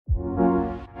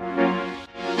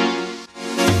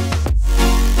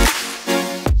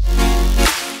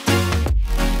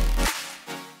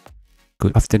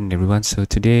Good afternoon everyone. So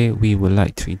today we would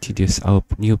like to introduce our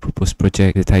new proposed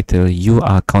project. The title "You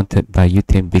Are Counted by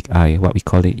UTeM BigEye," what we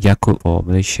call it YACoUB for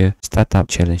Malaysia Startup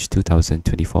Challenge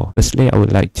 2024. Firstly, I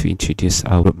would like to introduce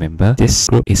our group member.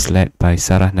 This group is led by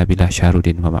Sarah Nabila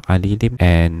Shahrudin Muhammad Ali Lim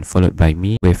and followed by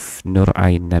me with Nur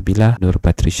Ain Nabila, Nur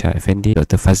Patrisha Effendi,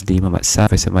 Dr. Fazli Muhammad Sa,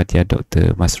 Professor Madya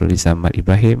Dr. Masrul Zaman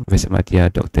Ibrahim, Professor Madya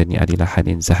Dr. Niadila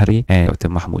Hanin Zahari, and Dr.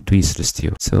 Mahmud Dwi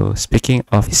Sulistyo. So speaking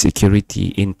of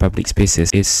security in public spaces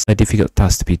is a difficult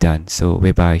task to be done. So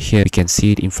whereby here we can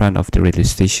see it in front of the radio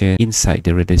station, inside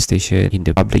the radio station, in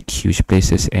the public huge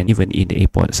places, and even in the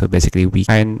airport. So basically we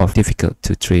kind of difficult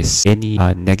to trace any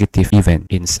negative event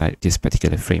inside this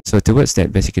particular frame. So towards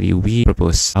that, basically we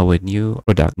propose our new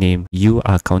product named "You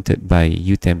Are Counted by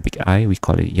UTeM BigEye." We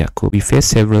call it YACoUB. We face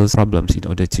several problems in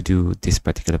order to do this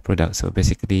particular product. So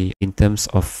basically in terms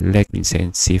of lack of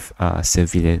intensive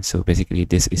surveillance, so basically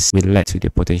this will lead to the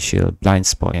potential blind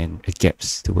spot and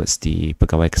gaps towards the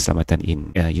pegawai keselamatan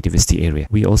in university area.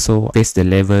 We also face the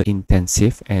level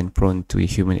intensive and prone to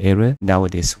human error.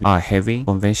 Nowadays we are having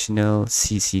conventional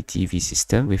CCTV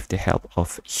system with the help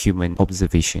of human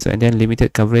observation. So and then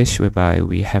limited coverage, whereby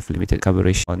we have limited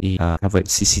coverage on the covered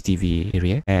CCTV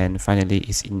area. And finally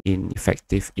is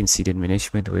ineffective incident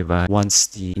management, whereby once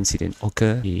the incident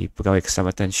occur, the pegawai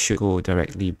keselamatan should go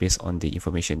directly based on the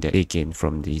information that they gain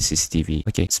from the CCTV.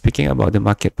 Okay, speaking about the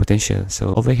market potential,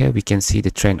 so over here we can see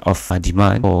the trend of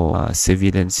demand for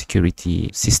surveillance security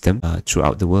system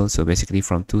throughout the world. So basically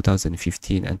from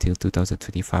 2015 until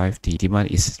 2025, the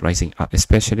demand is rising up,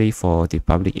 especially for the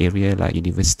public area like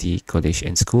university, college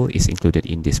and school is included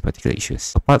in this particular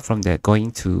issues. Apart from that,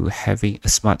 going to having a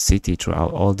smart city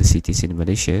throughout all the cities in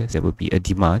Malaysia, there will be a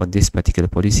demand on this particular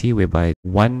policy, whereby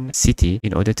one city,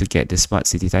 in order to get the smart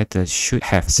city title, should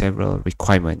have several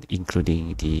requirements,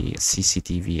 including the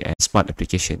CCTV and smart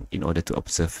application in order to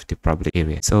observe the public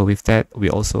area. So with that, we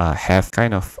also have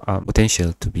kind of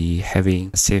potential to be having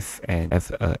a safe and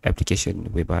have application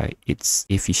whereby it's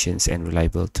efficient and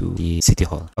reliable to the city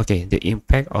hall. Okay, the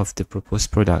impact of the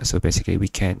proposed product. So basically we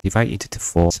can divide into the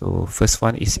four. So first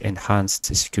one is enhanced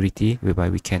security, whereby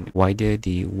we can widen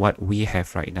the what we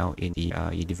have right now in the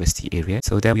university area.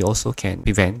 So then we also can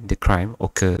prevent the crime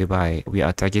occur, whereby we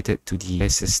are targeted to the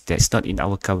places that's not in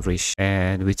our coverage,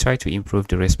 and we try to improve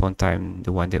the response time,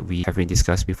 the one that we have been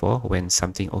discussed before. When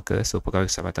something occurs, so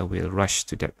pegawai keselamatan will rush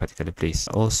to that particular place.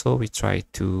 Also, we try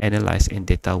to analyze and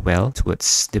data well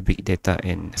towards the big data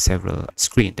and several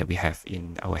screen that we have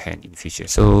in our hand in future.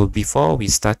 So before we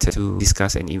started to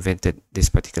discuss and invented this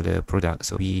particular product,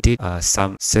 so we did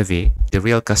some survey, the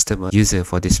real customer user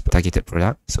for this targeted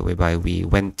product. So whereby we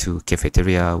went to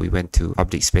cafeteria, we went to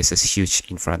public spaces huge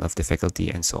in front of the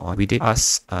faculty and so on. We did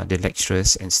ask the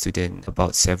lecturers and students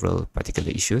about several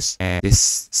particular issues, and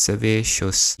this survey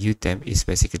shows UTeM is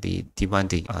basically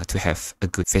demanding to have a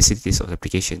good facilities of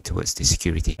application towards the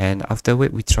security. And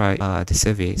afterward, we tried the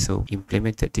survey, so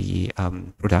implemented the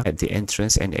product at the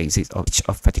entrance and exit of each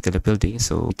of particular building.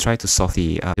 So we try to solve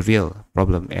the real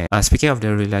problem. And speaking of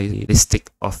the realistic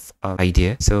of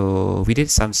idea, so we did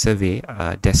some survey,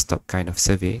 desktop kind of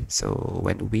survey. So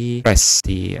when we press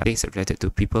the things related to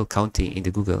people counting in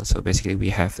the Google, so basically we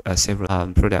have several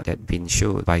product that been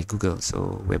shown by Google.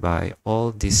 So whereby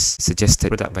all this suggested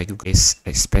product by Google is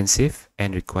expensive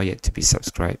and required to be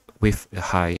subscribed with a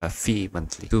high fee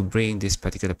monthly to bring this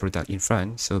particular product in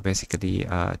front. So basically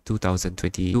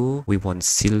 2022 we won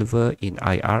silver in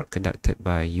IR conducted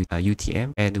by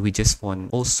UTeM, and we just won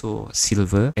also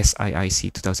silver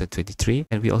SIIC 2023,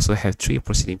 and we also have 3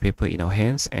 proceeding paper in our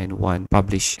hands and 1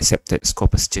 published accepted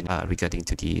Scopus journal regarding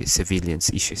to the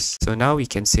surveillance issues. So now we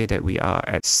can say that we are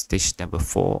at stage number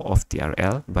 4 of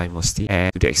TRL by MOSTI,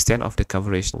 and to the extent of the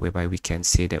coverage, whereby we can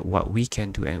say that what we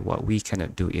can do and what we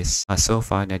cannot do is so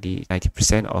far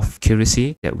 90% of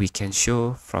accuracy that we can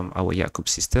show from our YACoUB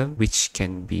system, which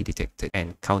can be detected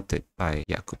and counted by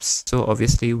YACoUBs. So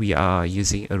obviously we are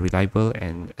using a reliable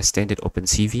and a standard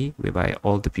OpenCV, whereby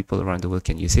all the people around the world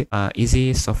can use it.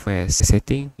 Easy software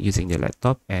setting using the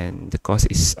laptop, and the cost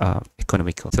is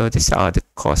economical. So these are the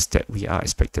costs that we are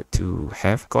expected to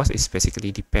have. Cost is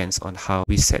basically depends on how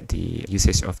we set the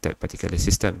usage of that particular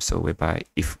system. So whereby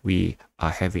if we are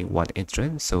having 1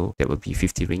 entrance, so that will be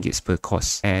 50 ringgit per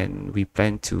course, and we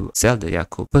plan to sell the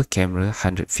YACoUB per camera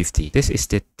 150. This is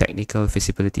the technical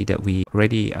feasibility that we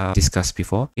already discussed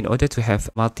before. In order to have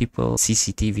multiple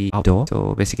CCTV outdoor,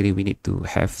 so basically we need to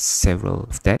have several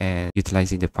of that, and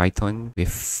utilizing the Python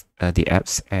with the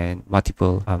apps and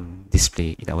multiple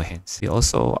display in our hands. We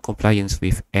also compliance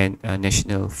with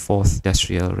National 4th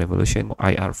Industrial Revolution,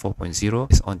 IR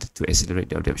 4.0, is on to accelerate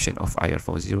the adoption of IR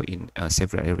 4.0 in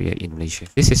several areas in Malaysia. Malaysia.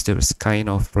 This is the kind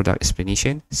of product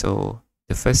explanation. So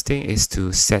the first thing is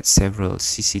to set several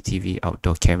CCTV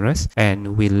outdoor cameras,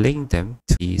 and we link them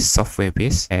to the software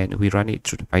base and we run it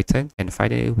through the Python, and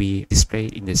finally we display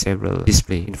in the several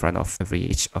display in front of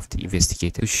each of the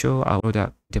investigators. To show our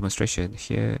product demonstration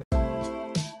here,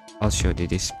 I'll show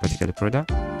this particular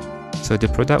product. So the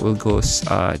product will go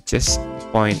just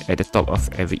point at the top of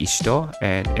each door,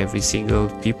 and every single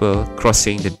people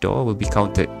crossing the door will be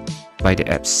counted by the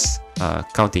apps,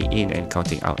 counting in and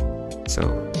counting out. So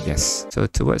yes, so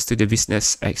towards to the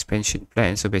business expansion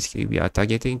plan, so basically we are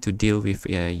targeting to deal with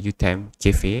UTeM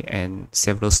Cafe and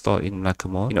several stores in Melaka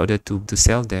Mall in order to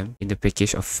sell them in the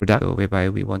package of product, so whereby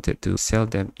we wanted to sell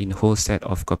them in whole set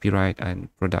of copyright and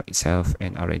product itself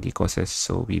and R&D courses.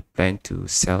 So we plan to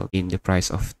sell in the price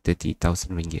of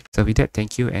 30,000 ringgit. So with that,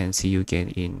 thank you and see you again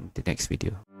in the next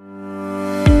video.